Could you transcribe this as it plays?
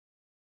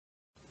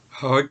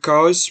Hi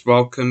guys,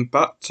 welcome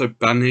back to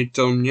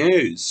Benidorm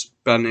News.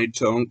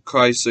 Benidorm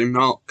Crazy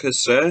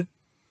Marcus here,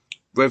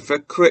 with a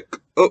quick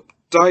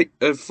update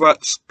of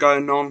what's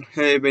going on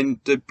here in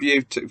the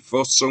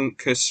beautiful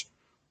sun-kissed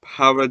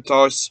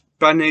paradise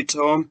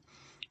Benidorm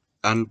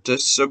and the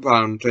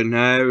surrounding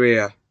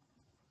area.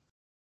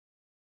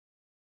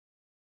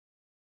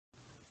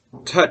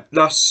 Ted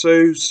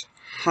Lasso's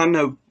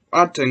Hannah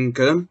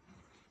Waddingham,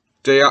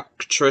 the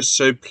actress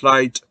who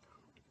played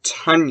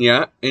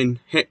Tanya in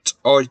hit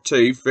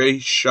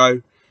ITV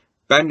show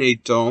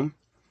Benidorm,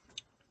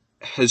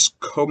 has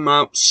come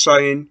out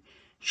saying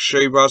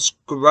she was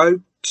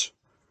groped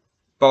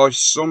by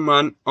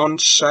someone on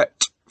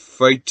set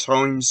 3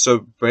 times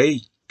a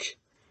week.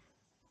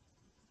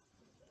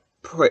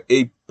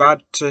 Pretty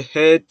bad to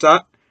hear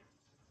that.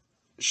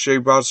 She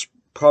was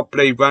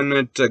probably one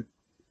of the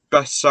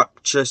best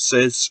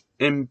actresses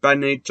in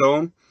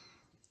Benidorm.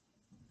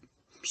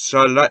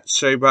 So let's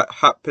see what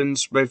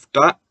happens with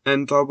that,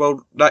 and I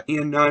will let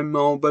you know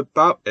more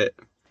about it.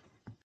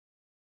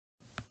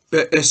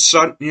 Bit of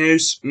sad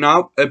news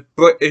now. A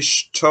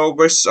British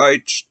tourist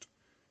aged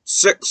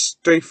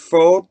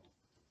 64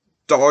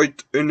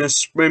 died in a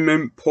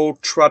swimming pool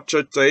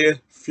tragedy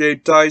a few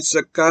days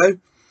ago.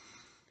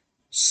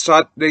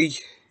 Sadly,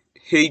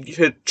 he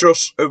had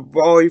just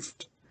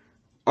arrived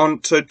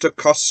onto the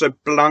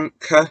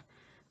Casablanca,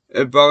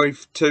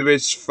 arrived to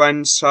his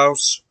friend's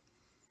house,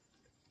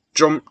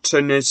 jumped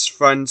in his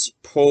friend's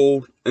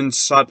pool, and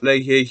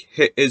sadly he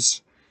hit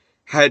his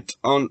head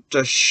on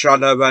the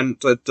shallow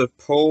end of the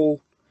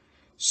pool.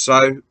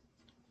 So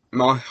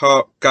my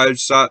heart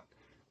goes out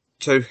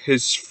to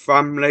his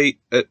family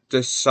at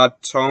this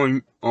sad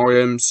time. I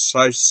am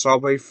so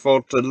sorry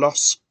for the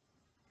loss.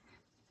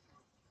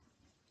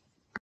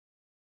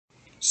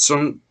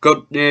 Some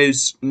good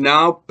news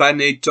now.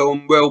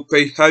 Benidorm will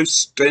be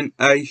hosting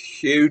a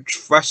huge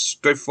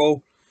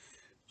festival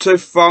to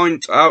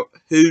find out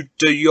who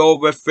the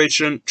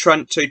Eurovision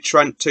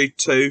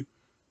 2022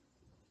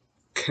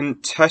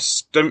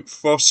 contestant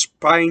for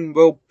Spain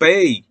will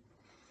be.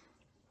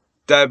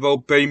 There will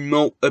be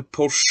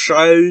multiple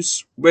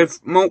shows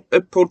with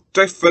multiple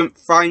different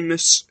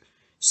famous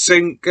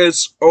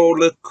singers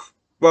all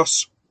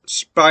across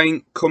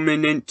Spain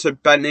coming into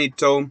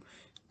Benidorm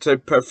to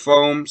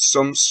perform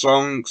some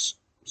songs.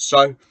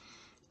 So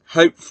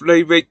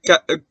hopefully we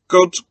get a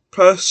good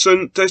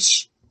person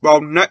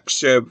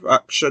next year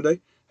actually.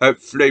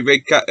 Hopefully we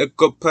get a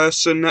good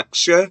person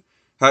next year.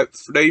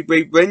 Hopefully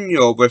we win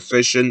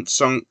Eurovision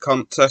Song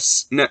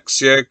Contest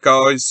next year,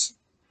 guys.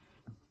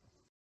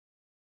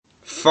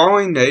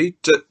 Finally,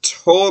 the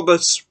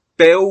tallest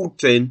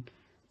building,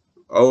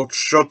 or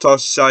should I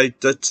say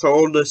the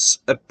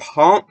tallest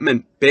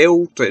apartment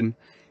building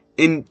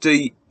in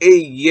the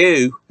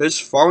EU has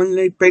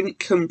finally been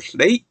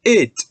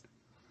completed.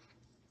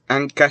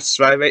 And guess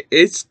where it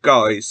is,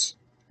 guys?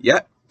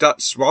 Yep,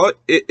 that's right,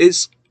 it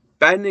is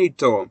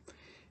Benidorm.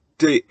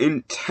 The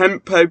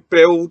Intempo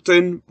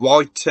building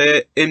right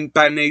here in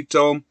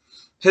Benidorm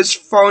has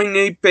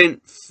finally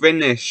been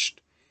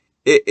finished.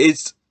 It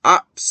is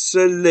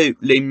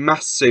absolutely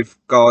massive,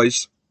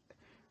 guys.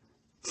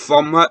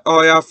 From what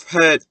I have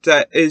heard,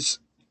 there is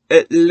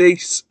at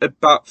least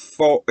about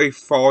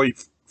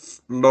 45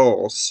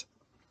 floors.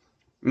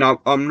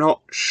 Now, I'm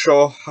not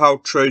sure how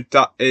true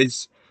that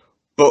is,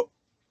 but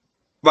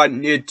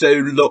when you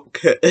do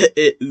look at it,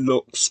 it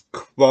looks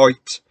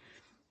quite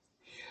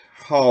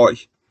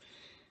high.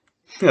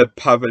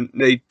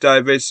 Apparently,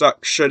 there is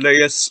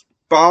actually a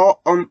spa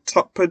on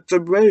top of the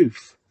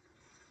roof.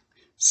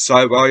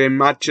 So I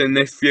imagine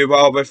if you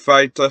are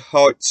afraid of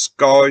heights,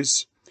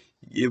 guys,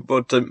 you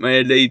wouldn't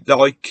really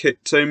like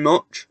it too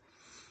much.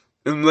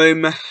 And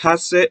rumour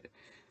has it,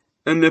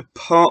 an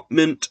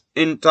apartment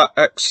in that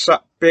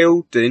exact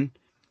building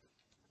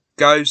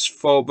goes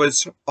for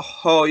as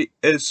high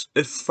as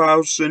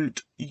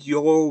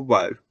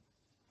 €1,000.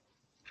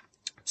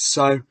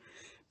 So,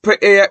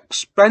 pretty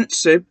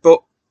expensive,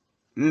 but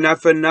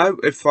never know,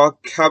 if I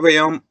carry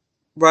on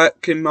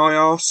working my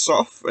arse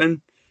off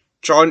and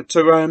trying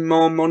to earn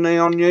more money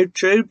on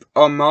YouTube,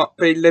 I might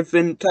be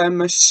living there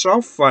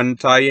myself one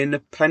day in a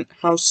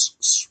penthouse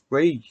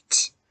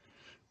suite.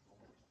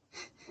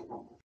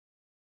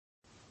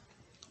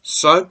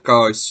 So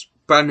guys,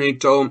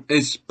 Benidorm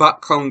is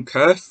back on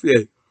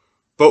curfew,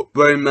 but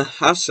rumour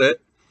has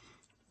it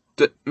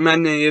that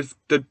many of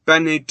the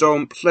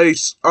Benidorm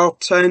police are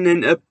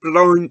turning a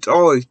blind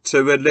eye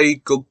to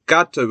illegal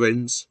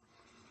gatherings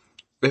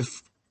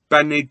with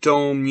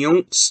Benidorm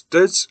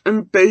youngsters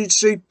and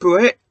busy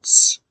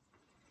Brits.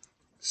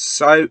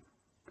 So,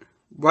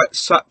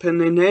 what's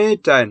happening here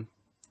then?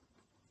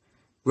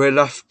 We'll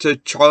have to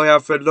try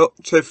have a look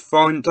to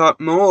find out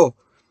more.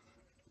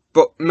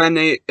 But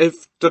many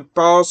of the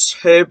bars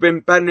here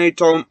in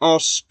Benidorm are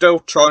still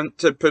trying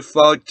to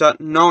provide that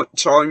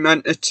nighttime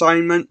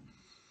entertainment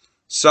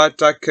so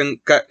they can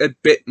get a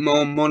bit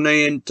more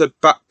money in the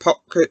back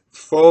pocket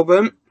for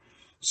them.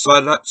 So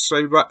let's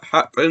see what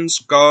happens,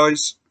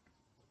 guys.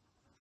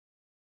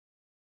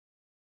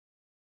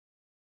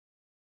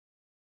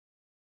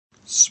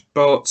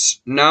 Sports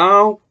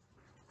now.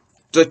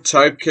 The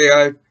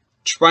Tokyo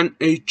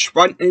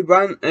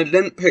 2021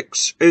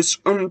 Olympics is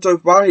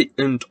underway,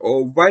 and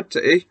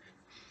already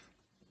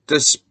the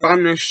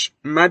Spanish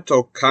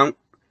medal count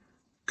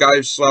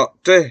goes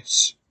like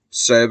this: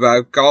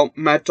 0 gold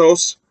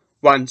medals,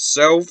 1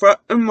 silver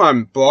and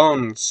 1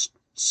 bronze.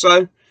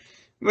 So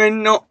we're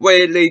not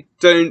really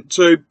doing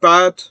too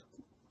bad.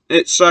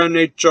 It's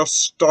only just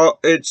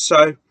started,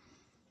 so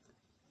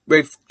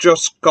we've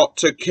just got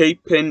to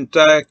keep in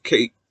there,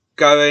 keep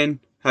going.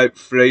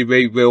 Hopefully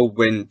we will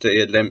win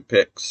the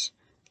Olympics.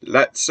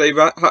 Let's see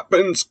what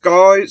happens,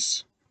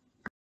 guys.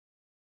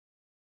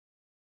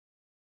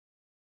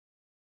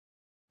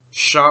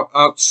 Shout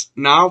outs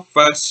now.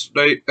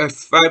 Firstly, a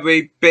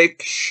very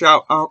big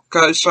shout out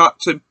goes out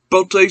to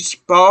Buddy's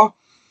Bar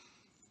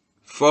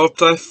for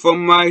the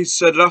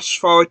fundraiser last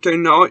Friday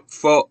night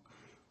for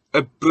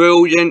a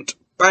brilliant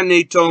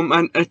Benidorm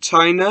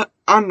entertainer,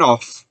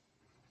 Anoff.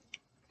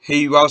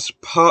 He was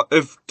part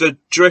of the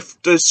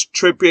Drifters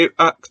tribute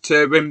act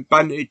here in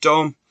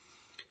Benidorm.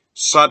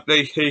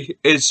 Sadly, he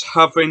is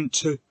having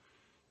to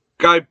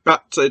go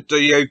back to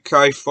the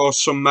UK for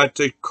some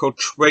medical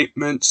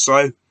treatment,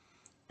 so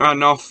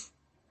Anoff,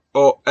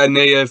 or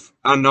any of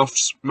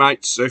Anoff's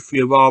mates, if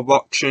you are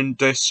watching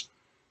this,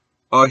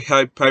 I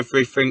hope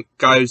everything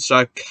goes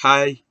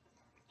okay.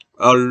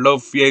 I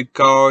love you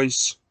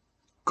guys.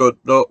 Good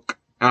luck,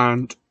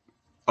 and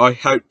I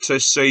hope to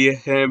see you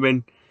here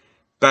in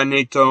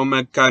Benidorm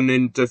again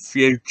in the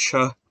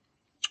future.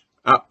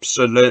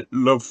 Absolute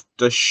love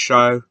the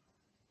show,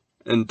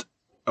 and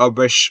I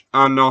wish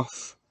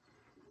Anoff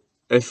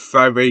a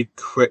very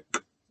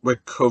quick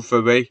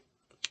recovery.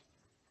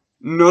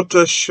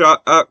 Another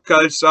shout out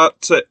goes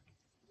out to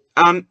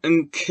Anne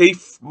and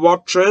Keith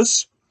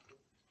Rogers.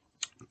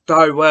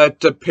 They were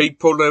the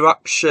people who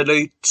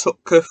actually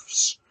took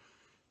us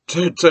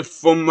to the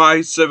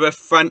fundraiser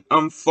event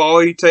on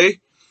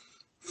Friday.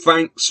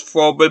 Thanks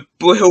for the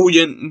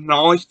brilliant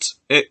night.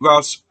 It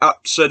was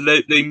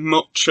absolutely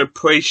much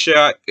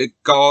appreciated,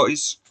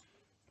 guys.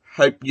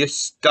 Hope you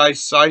stay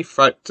safe.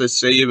 Hope to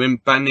see you in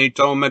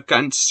Benidorm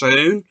again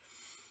soon.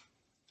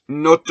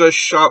 Another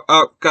shout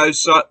out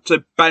goes out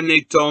to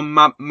Benidorm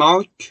Mad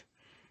Mike.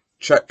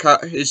 Check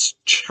out his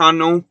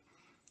channel.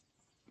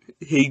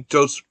 He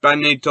does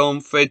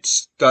Benidorm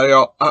vids. They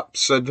are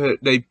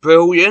absolutely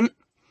brilliant.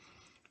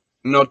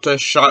 Another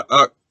shout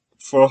out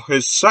for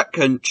his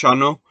second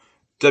channel,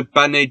 the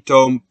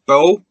Benidorm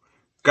Bull.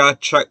 Go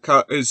check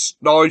out his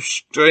live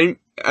stream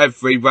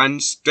every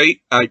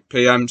Wednesday, 8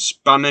 PM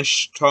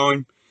Spanish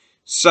time,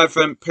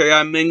 7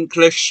 PM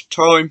English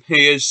time.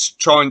 He is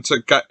trying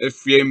to get a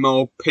few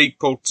more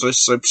people to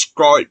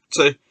subscribe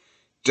to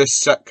the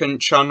second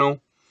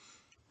channel.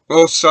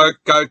 Also,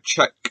 go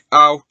check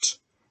out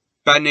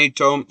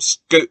Benidorm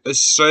Scooter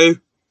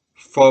Sue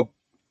for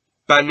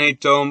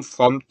Benidorm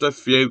from the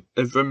view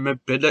of a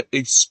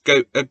mobility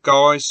scooter,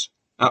 guys.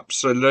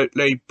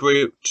 Absolutely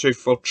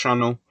beautiful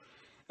channel.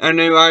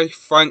 Anyway,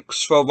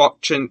 thanks for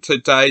watching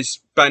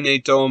today's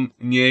Benidorm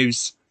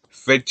news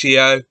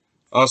video.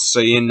 I'll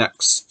see you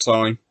next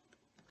time.